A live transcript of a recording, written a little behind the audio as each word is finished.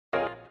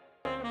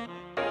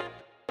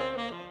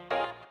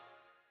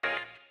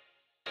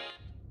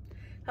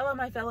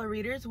Hello my fellow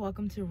readers,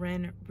 welcome to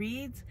Ren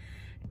Reads.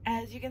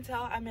 As you can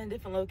tell, I'm in a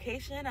different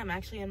location. I'm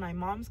actually in my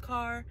mom's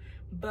car,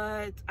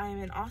 but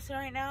I'm in Austin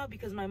right now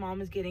because my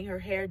mom is getting her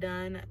hair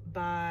done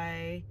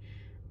by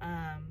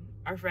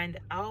our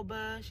friend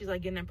Alba. She's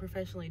like getting it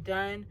professionally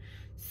done.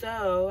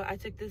 So I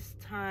took this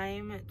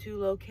time to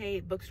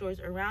locate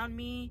bookstores around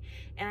me,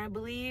 and I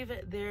believe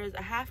there's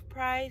a Half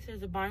Price,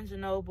 there's a Barnes &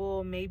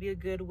 Noble, maybe a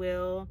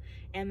Goodwill,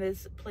 and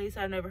this place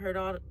I've never heard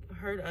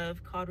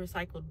of called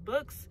Recycled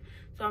Books.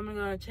 So I'm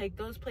gonna check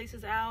those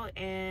places out,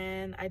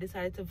 and I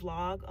decided to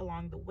vlog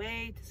along the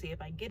way to see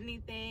if I get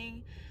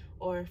anything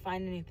or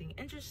find anything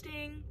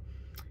interesting.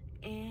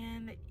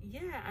 And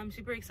yeah, I'm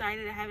super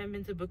excited. I haven't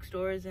been to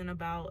bookstores in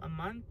about a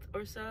month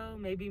or so,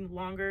 maybe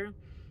longer.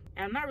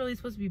 And I'm not really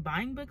supposed to be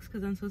buying books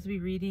because I'm supposed to be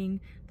reading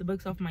the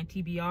books off my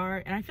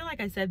TBR. And I feel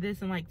like I said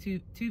this in like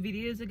two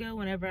videos ago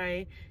whenever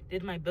I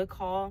did my book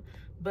haul,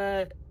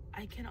 but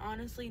I can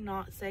honestly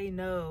not say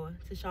no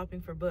to shopping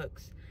for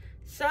books.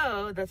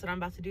 So that's what I'm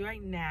about to do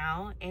right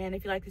now. And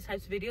if you like these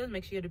types of videos,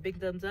 make sure you hit a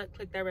big thumbs up,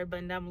 click that red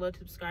button down below to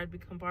subscribe to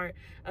become part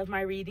of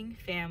my reading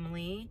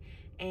family.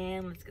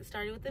 And let's get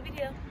started with the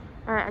video.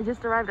 All right, I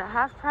just arrived at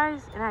Half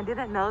Price, and I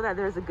didn't know that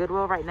there's a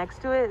Goodwill right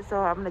next to it, so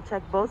I'm gonna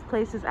check both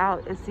places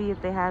out and see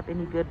if they have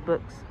any good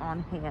books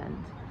on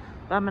hand.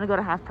 But I'm gonna go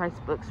to Half Price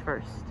Books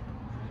first.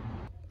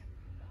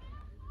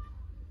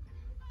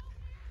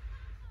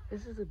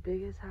 This is the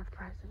biggest Half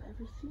Price I've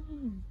ever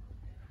seen.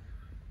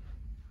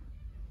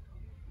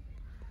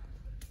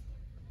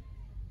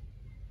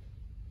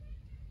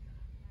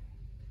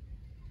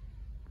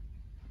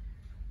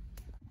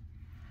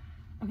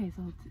 Okay,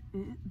 so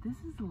this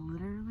is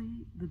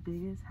literally the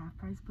biggest Half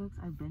Price books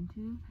I've been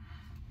to,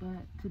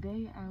 but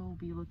today I will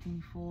be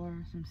looking for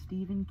some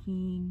Stephen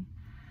King,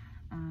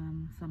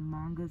 some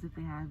mangas if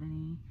they have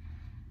any.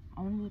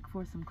 I want to look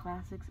for some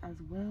classics as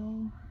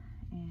well,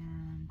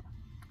 and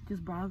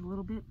just browse a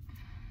little bit.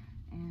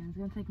 And it's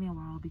gonna take me a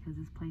while because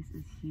this place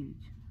is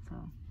huge, so.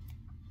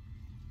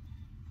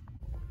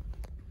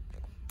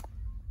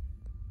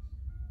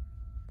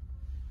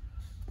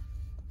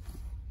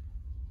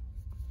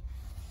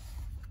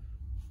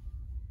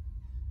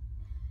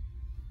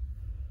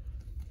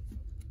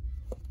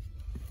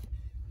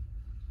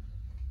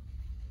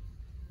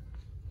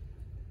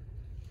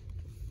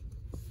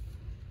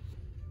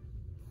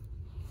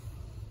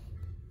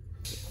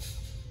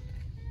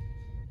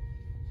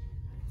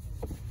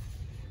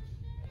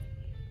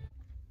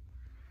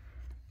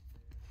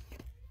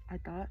 I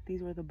thought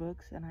these were the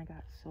books and I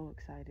got so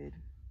excited,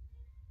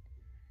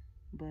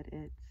 but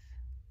it's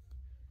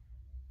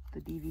the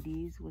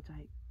DVDs, which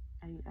I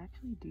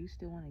actually do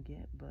still want to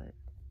get, but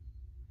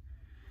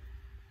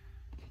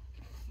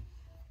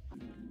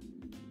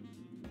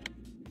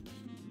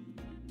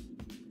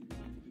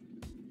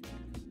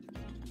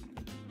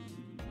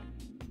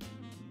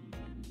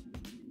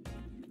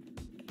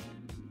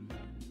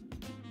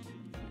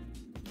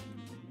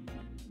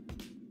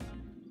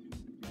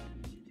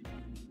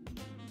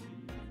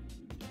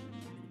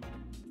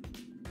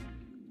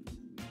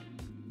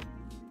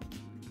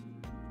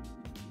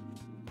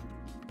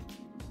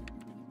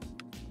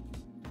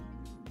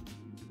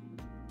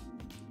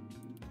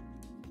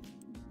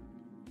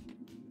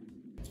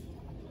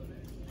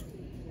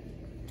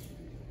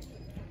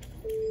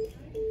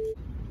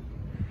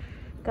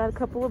got a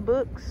couple of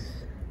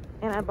books,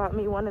 and I bought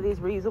me one of these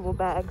reusable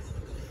bags.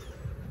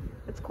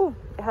 It's cool.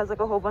 It has like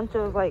a whole bunch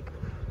of like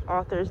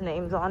authors'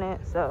 names on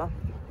it, so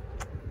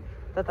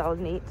thought that was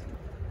neat.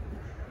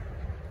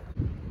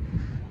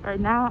 All right,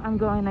 now I'm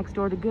going next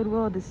door to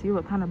Goodwill to see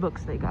what kind of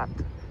books they got.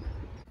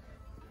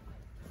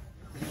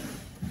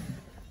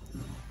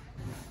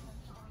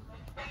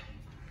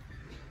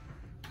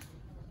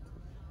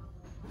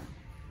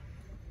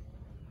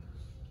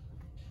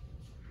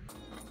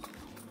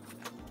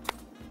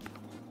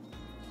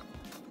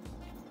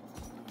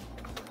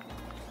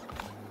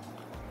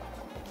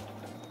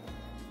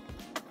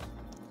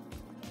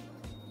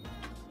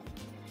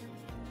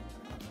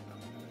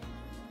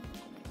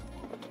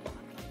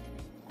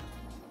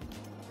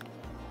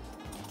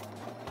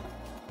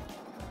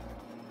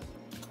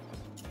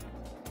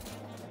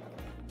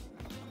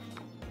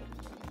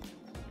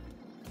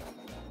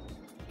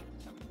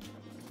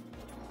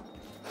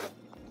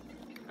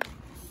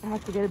 I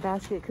have to get a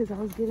basket because I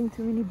was getting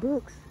too many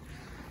books.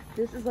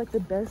 This is like the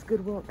best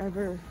Goodwill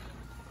ever.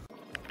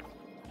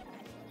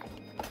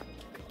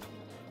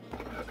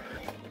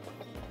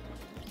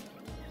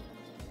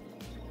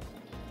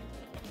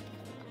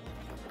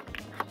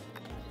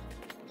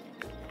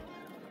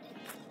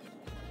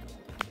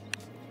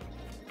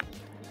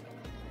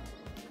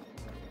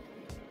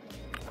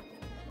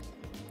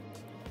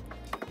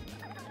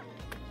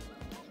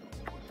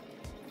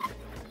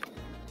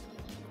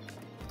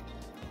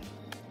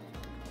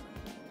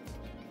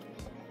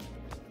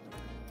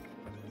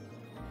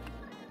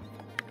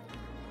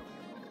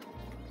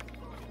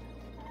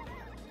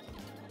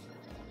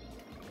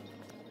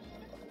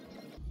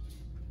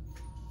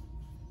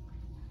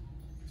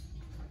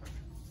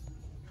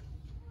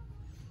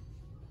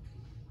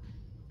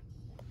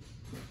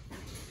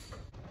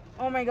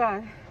 Oh my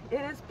god, it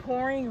is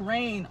pouring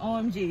rain,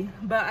 OMG.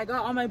 But I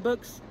got all my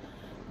books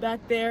back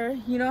there.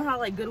 You know how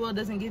like Goodwill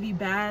doesn't give you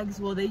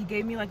bags? Well, they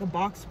gave me like a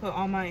box to put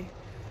all my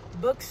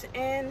books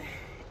in,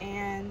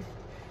 and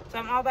so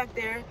I'm all back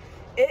there.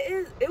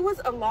 It was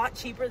a lot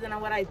cheaper than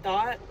what I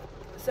thought.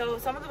 So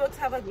some of the books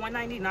have like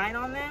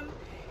 $1.99 on them,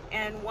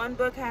 and one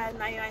book had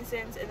 99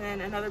 cents and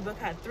then another book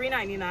had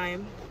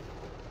 $3.99,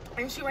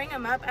 and she rang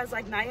them up as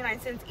like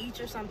 99 cents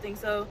each or something.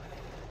 So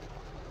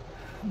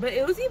but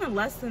it was even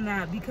less than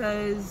that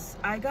because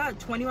I got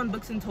 21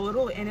 books in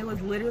total and it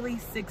was literally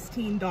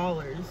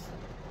 $16.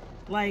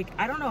 Like,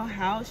 I don't know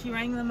how she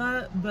rang them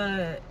up,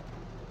 but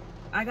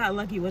I got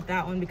lucky with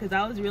that one because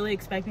I was really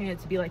expecting it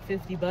to be like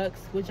 50 bucks,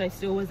 which I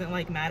still wasn't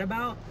like mad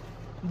about,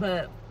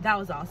 but that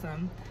was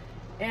awesome.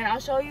 And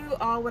I'll show you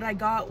all what I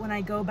got when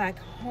I go back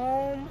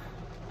home,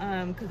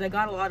 because I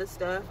got a lot of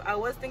stuff. I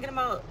was thinking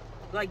about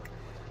like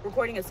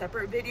recording a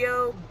separate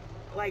video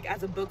like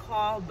as a book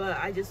haul, but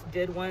I just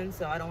did one,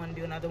 so I don't want to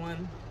do another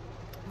one.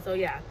 So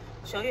yeah,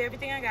 show you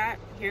everything I got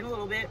here in a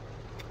little bit.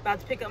 About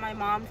to pick up my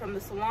mom from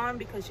the salon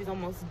because she's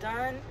almost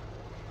done,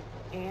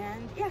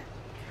 and yeah.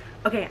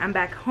 Okay, I'm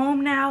back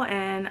home now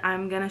and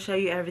I'm gonna show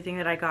you everything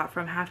that I got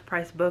from Half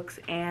Price Books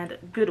and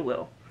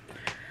Goodwill.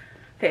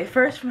 Okay,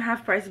 first from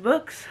Half Price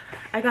Books,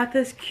 I got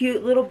this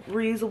cute little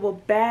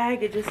reusable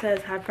bag. It just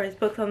says Half Price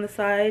Books on the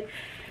side,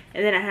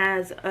 and then it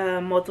has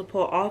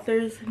multiple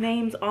authors'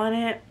 names on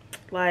it,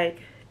 like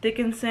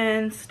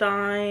Dickinson,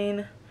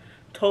 Stein,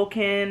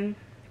 Tolkien,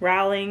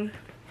 Rowling,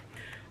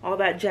 all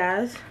that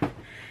jazz.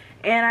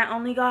 And I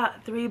only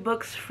got 3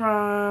 books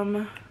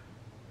from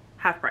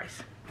Half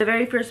Price. The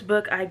very first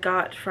book I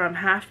got from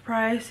Half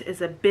Price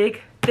is a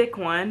big, thick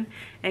one,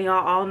 and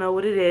y'all all know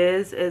what it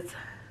is. It's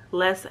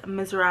Les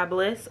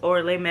Miserables,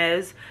 or Les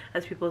Mis,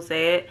 as people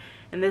say it.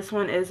 And this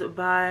one is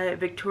by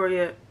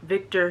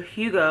Victor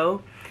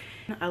Hugo.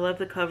 I love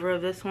the cover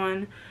of this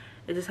one.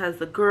 It just has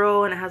the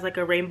girl and it has like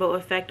a rainbow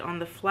effect on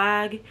the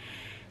flag.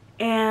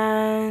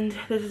 And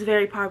this is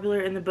very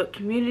popular in the book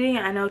community.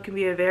 I know it can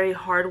be a very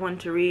hard one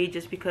to read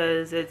just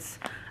because it's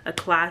a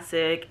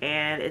classic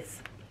and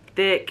it's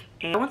thick.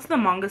 And I went to the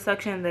manga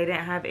section, they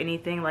didn't have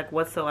anything like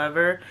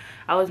whatsoever.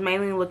 I was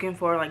mainly looking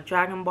for like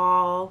Dragon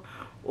Ball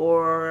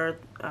or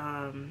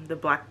the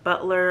Black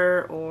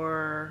Butler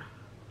or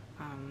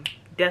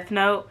Death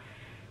Note,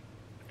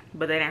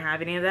 but they didn't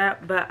have any of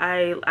that. But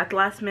at the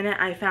last minute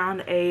I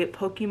found a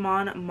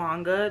Pokemon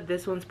manga.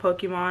 This one's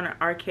Pokemon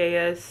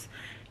Arceus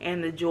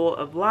and the Jewel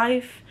of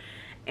Life,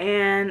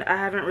 and I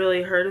haven't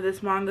really heard of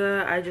this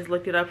manga. I just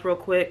looked it up real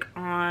quick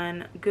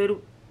on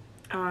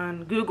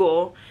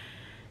Google,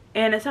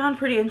 and it sounded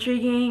pretty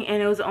intriguing,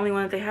 and it was the only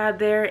one that they had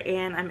there,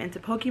 and I'm into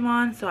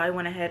Pokemon, so I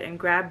went ahead and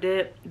grabbed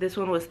it. This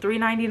one was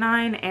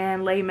 $3.99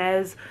 and Les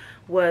Mis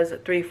was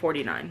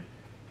 $3.49.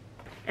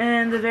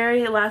 And the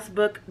very last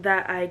book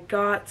that I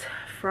got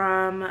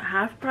from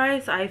Half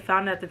Price, I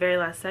found it at the very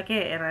last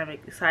second, and I'm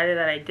excited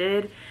that I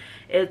did.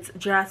 It's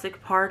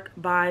Jurassic Park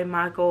by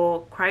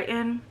Michael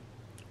Crichton,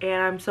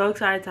 and I'm so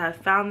excited to have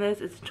found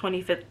this. It's the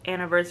 25th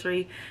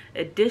anniversary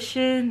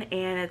edition,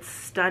 and it's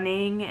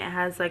stunning. It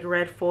has like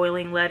red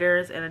foiling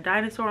letters and a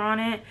dinosaur on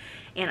it,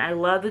 and I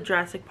love the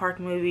Jurassic Park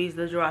movies,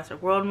 the Jurassic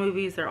World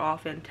movies. They're all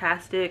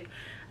fantastic.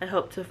 I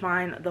hope to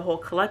find the whole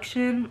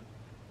collection.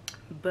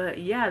 But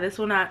yeah, this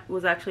one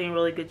was actually in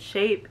really good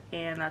shape,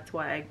 and that's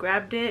why I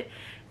grabbed it.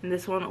 And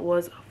this one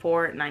was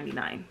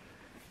 $4.99.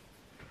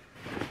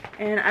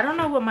 And I don't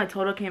know what my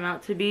total came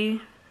out to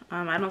be.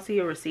 I don't see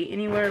a receipt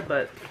anywhere,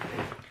 but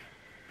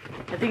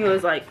I think it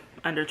was like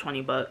under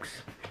 20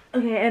 bucks.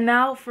 Okay, and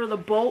now for the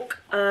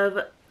bulk of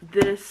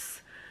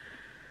this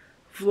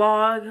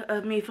vlog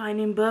of me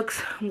finding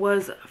books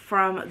was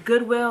from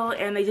Goodwill,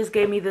 and they just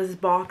gave me this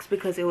box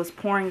because it was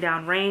pouring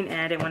down rain and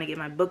I didn't want to get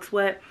my books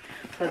wet.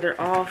 So they're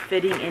all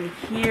fitting in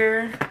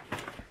here.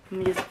 Let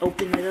me just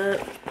open it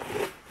up.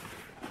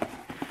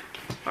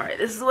 Alright,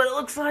 this is what it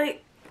looks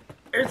like.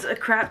 There's a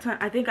crap ton.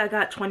 I think I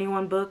got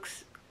 21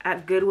 books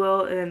at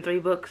Goodwill and then 3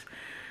 books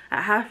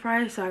at Half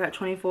Price, so I got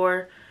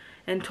 24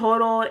 in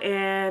total,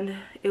 and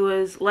it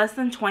was less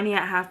than 20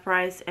 at Half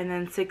Price and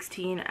then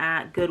 16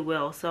 at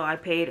Goodwill, so I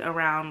paid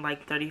around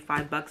like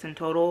 35 bucks in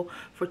total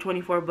for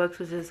 24 books,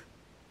 which is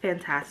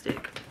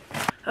fantastic.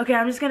 Okay,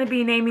 I'm just going to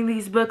be naming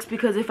these books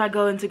because if I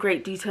go into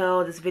great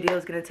detail, this video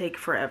is going to take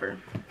forever.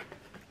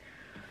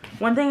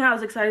 One thing I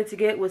was excited to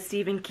get was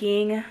Stephen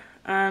King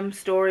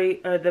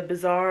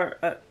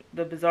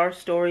the Bizarre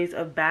Stories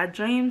of Bad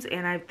Dreams,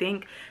 and I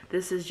think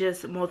this is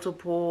just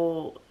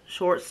multiple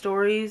short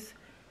stories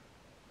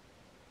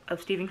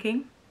of Stephen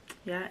King.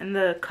 Yeah, and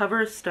the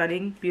cover is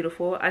stunning,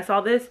 beautiful. I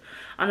saw this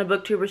on a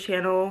booktuber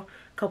channel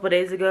a couple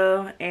days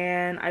ago,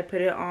 and I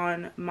put it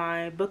on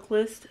my book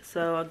list,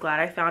 so I'm glad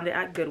I found it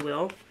at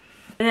Goodwill.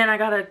 And then I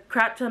got a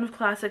crap ton of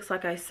classics,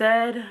 like I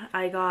said.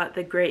 I got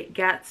The Great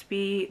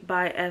Gatsby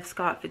by F.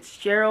 Scott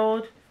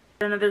Fitzgerald.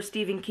 Another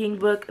Stephen King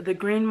book, The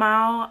Green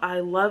Mile. I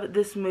love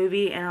this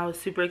movie, and I was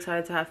super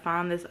excited to have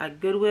found this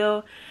at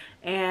Goodwill.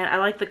 And I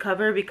like the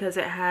cover because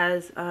it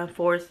has not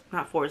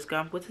Forrest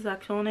Gump. What's his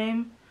actual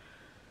name?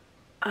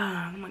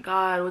 oh my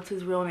god, what's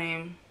his real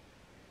name?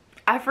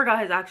 I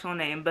forgot his actual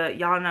name, but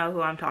y'all know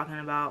who I'm talking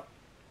about.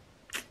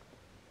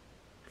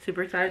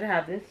 Super excited to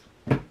have this.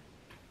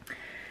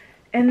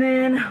 And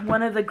then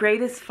one of the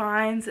greatest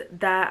finds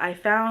that I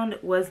found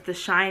was The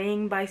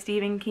Shining by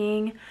Stephen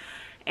King.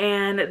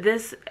 And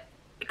this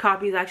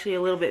copy is actually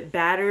a little bit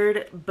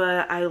battered,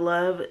 but I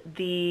love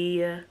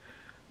the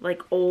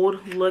like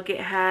old look it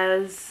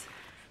has.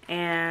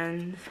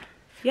 And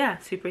yeah,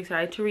 super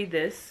excited to read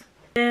this.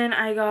 Then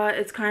I got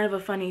It's Kind of a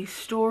Funny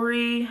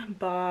Story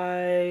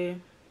by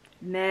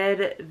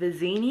Ned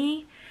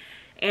Vizzini.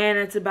 And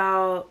it's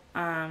about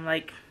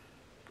like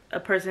a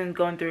person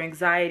going through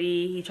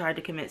anxiety. He tried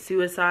to commit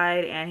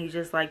suicide and he's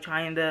just like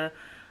trying to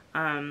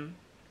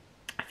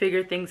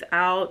figure things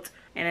out,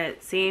 and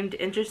it seemed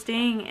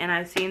interesting, and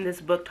I've seen this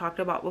book talked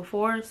about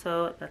before,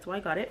 so that's why I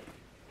got it.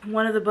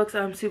 One of the books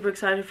I'm super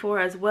excited for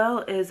as well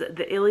is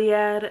The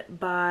Iliad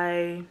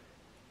by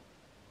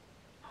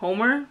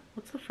Homer.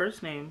 What's the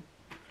first name?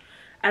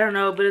 I don't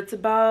know, but it's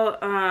about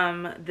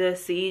the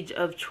siege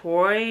of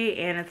Troy,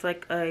 and it's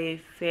like a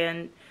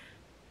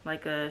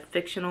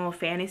fictional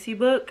fantasy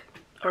book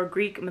or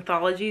Greek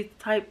mythology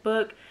type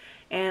book,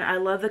 and I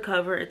love the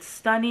cover. It's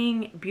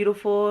stunning,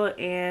 beautiful,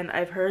 and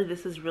I've heard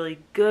this is really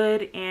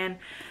good. And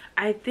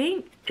I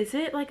think, is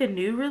it like a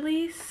new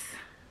release?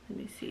 Let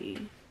me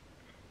see.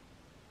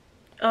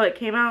 Oh, it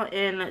came out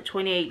in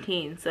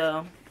 2018,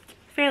 so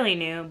fairly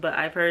new, but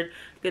I've heard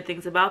good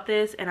things about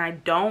this, and I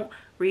don't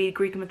read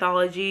Greek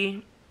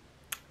mythology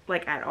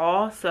like at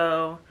all,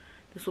 so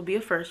this will be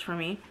a first for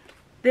me.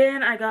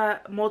 Then I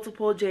got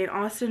multiple Jane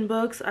Austen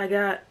books. I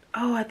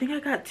think I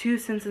got 2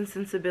 Sense and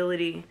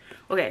Sensibility.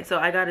 Okay, so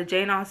I got a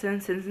Jane Austen,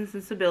 Sense and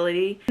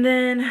Sensibility. And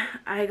then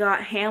I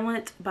got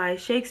Hamlet by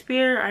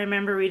Shakespeare. I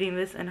remember reading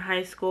this in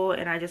high school,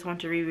 and I just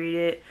want to reread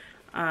it.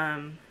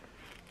 And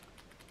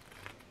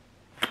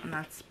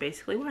that's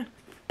basically why.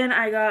 Then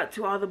I got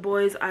To All the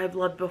Boys I've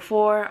Loved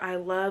Before. I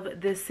love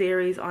this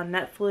series on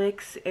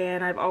Netflix,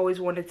 and I've always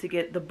wanted to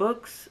get the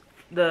books,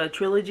 the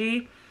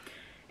trilogy.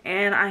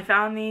 And I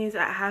found these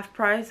at half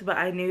price, but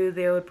I knew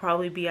there would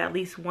probably be at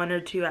least 1 or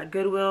 2 at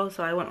Goodwill.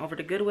 So I went over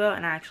to Goodwill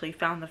and I actually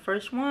found the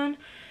first one.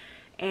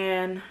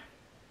 And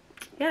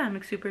yeah, I'm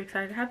super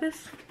excited to have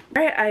this.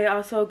 Alright, I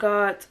also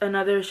got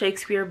another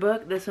Shakespeare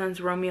book. This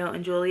one's Romeo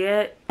and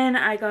Juliet. And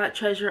I got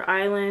Treasure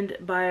Island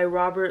by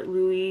Robert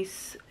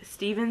Louis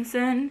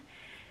Stevenson.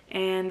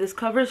 And this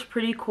cover is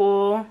pretty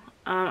cool.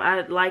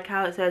 I like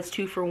how it says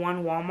 2 for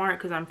 1 Walmart,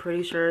 because I'm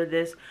pretty sure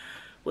this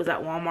was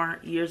at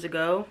Walmart years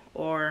ago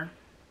or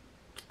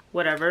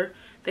whatever.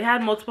 They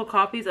had multiple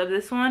copies of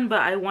this one, but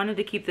I wanted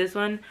to keep this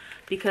one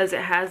because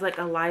it has like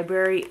a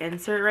library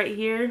insert right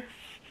here,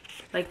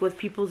 like with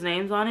people's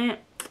names on it,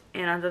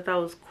 and I thought that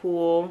was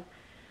cool.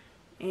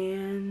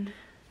 And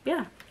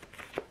yeah,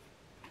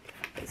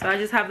 so I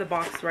just have the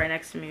box right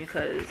next to me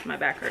because my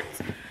back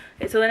hurts.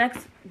 Okay, so the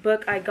next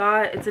book I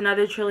got, it's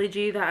another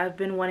trilogy that I've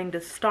been wanting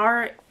to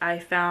start. I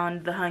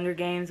found The Hunger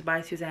Games by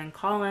Suzanne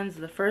Collins,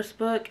 the first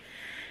book.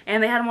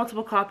 And they had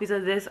multiple copies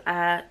of this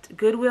at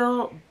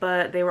Goodwill,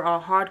 but they were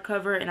all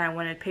hardcover, and I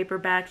wanted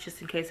paperbacks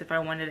just in case if I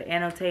wanted to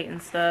annotate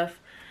and stuff.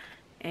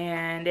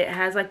 And it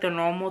has like the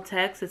normal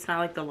text, it's not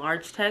like the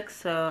large text,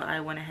 so I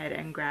went ahead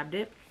and grabbed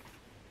it.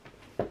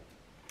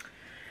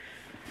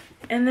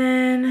 And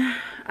then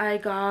I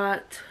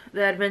got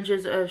The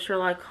Adventures of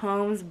Sherlock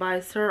Holmes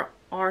by Sir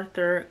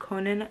Arthur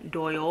Conan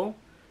Doyle.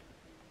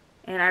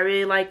 And I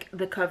really like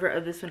the cover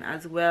of this one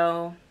as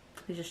well.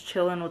 He's just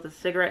chilling with a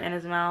cigarette in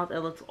his mouth. It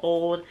looks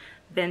old,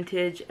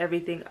 vintage,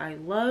 everything I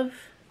love.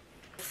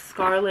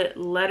 Scarlet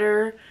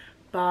Letter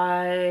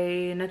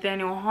by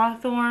Nathaniel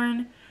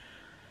Hawthorne.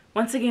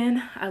 Once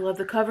again, I love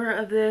the cover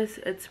of this.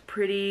 It's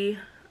pretty.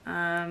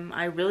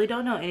 I really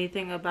don't know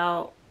anything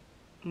about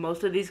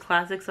most of these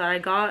classics that I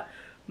got,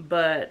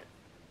 but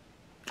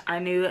I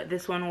knew that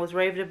this one was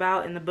raved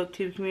about in the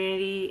booktube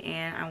community,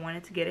 and I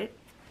wanted to get it.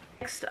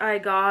 Next, I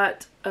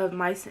got Of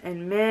Mice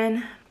and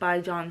Men by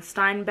John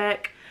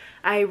Steinbeck.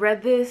 I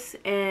read this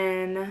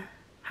in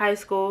high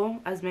school,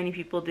 as many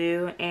people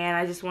do, and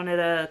I just wanted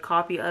a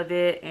copy of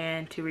it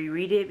and to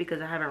reread it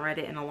because I haven't read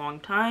it in a long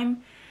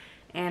time.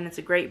 And it's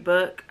a great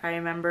book. I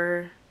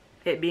remember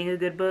it being a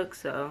good book,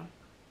 so.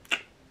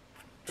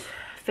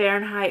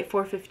 Fahrenheit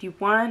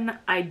 451.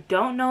 I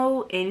don't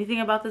know anything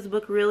about this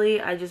book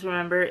really. I just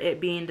remember it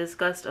being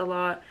discussed a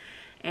lot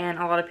and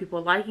a lot of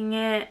people liking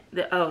it.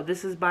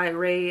 This is by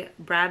Ray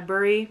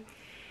Bradbury.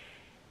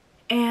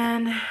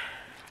 And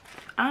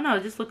I don't know,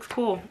 it just looks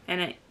cool,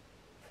 and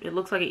it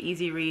looks like an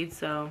easy read,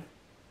 so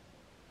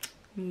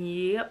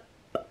yep.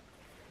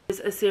 It's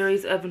a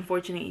series of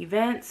unfortunate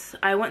events.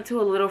 I went to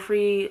a Little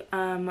Free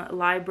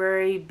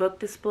library book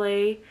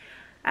display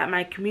at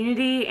my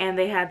community, and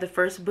they had the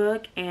first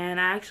book, and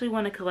I actually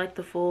want to collect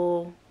the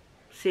full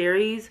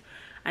series.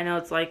 I know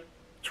it's like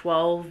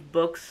 12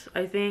 books,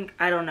 I think.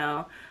 I don't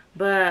know,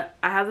 but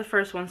I have the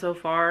first one so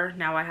far.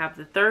 Now I have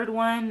the third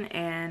one,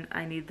 and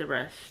I need the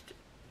rest.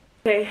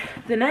 Okay,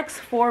 the next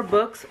 4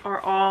 books are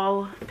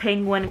all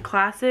Penguin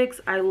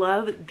classics. I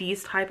love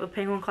these type of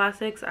Penguin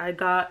classics. I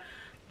got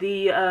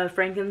the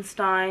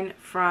Frankenstein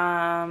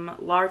from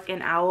Lark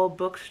and Owl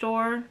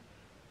bookstore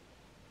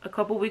a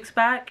couple weeks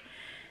back.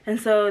 And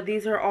so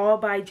these are all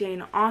by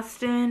Jane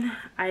Austen.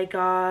 I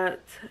got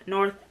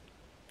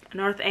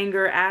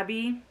Northanger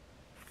Abbey,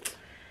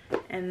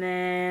 and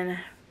then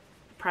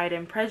Pride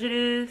and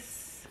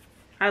Prejudice.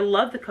 I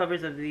love the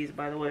covers of these,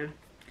 by the way.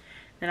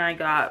 Then I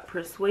got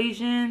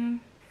Persuasion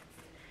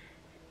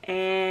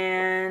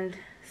and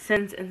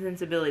Sense and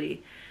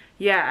Sensibility.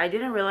 Yeah, I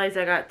didn't realize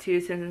I got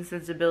 2 Sense and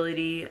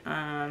Sensibility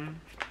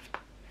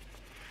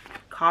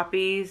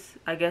copies.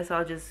 I guess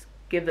I'll just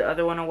give the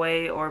other one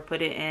away or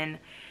put it in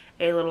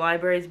a little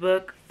library's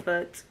book.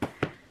 But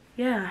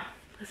yeah,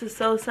 this is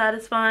so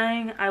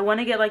satisfying. I want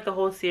to get like the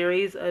whole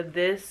series of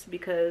this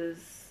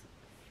because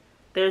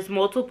there's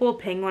multiple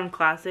Penguin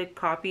Classic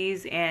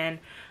copies, and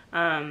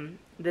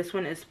this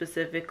one is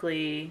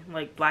specifically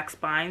like black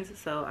spines,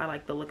 so I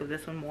like the look of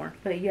this one more.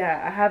 But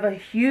yeah, I have a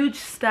huge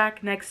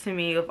stack next to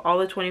me of all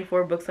the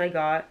 24 books I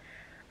got.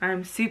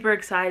 I'm super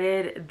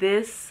excited.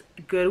 This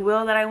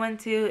Goodwill that I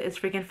went to is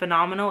freaking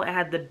phenomenal. It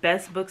had the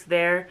best books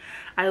there.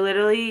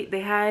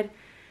 They had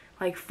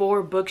like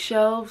 4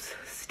 bookshelves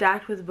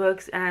stacked with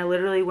books, and I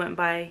literally went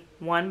by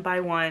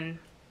one,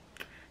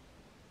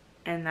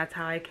 and that's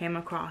how I came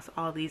across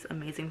all these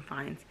amazing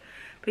finds.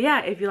 But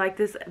yeah, if you like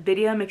this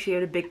video, make sure you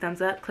give it a big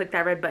thumbs up. Click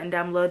that red button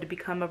down below to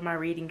become of my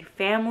reading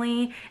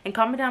family. And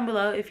comment down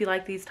below if you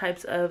like these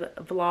types of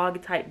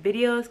vlog type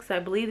videos, because I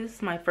believe this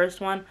is my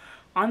first one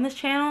on this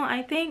channel,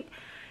 I think.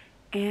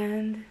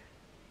 And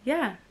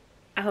yeah,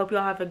 I hope you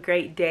all have a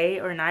great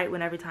day or night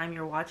whenever time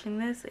you're watching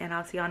this. And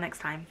I'll see y'all next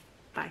time.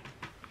 Bye.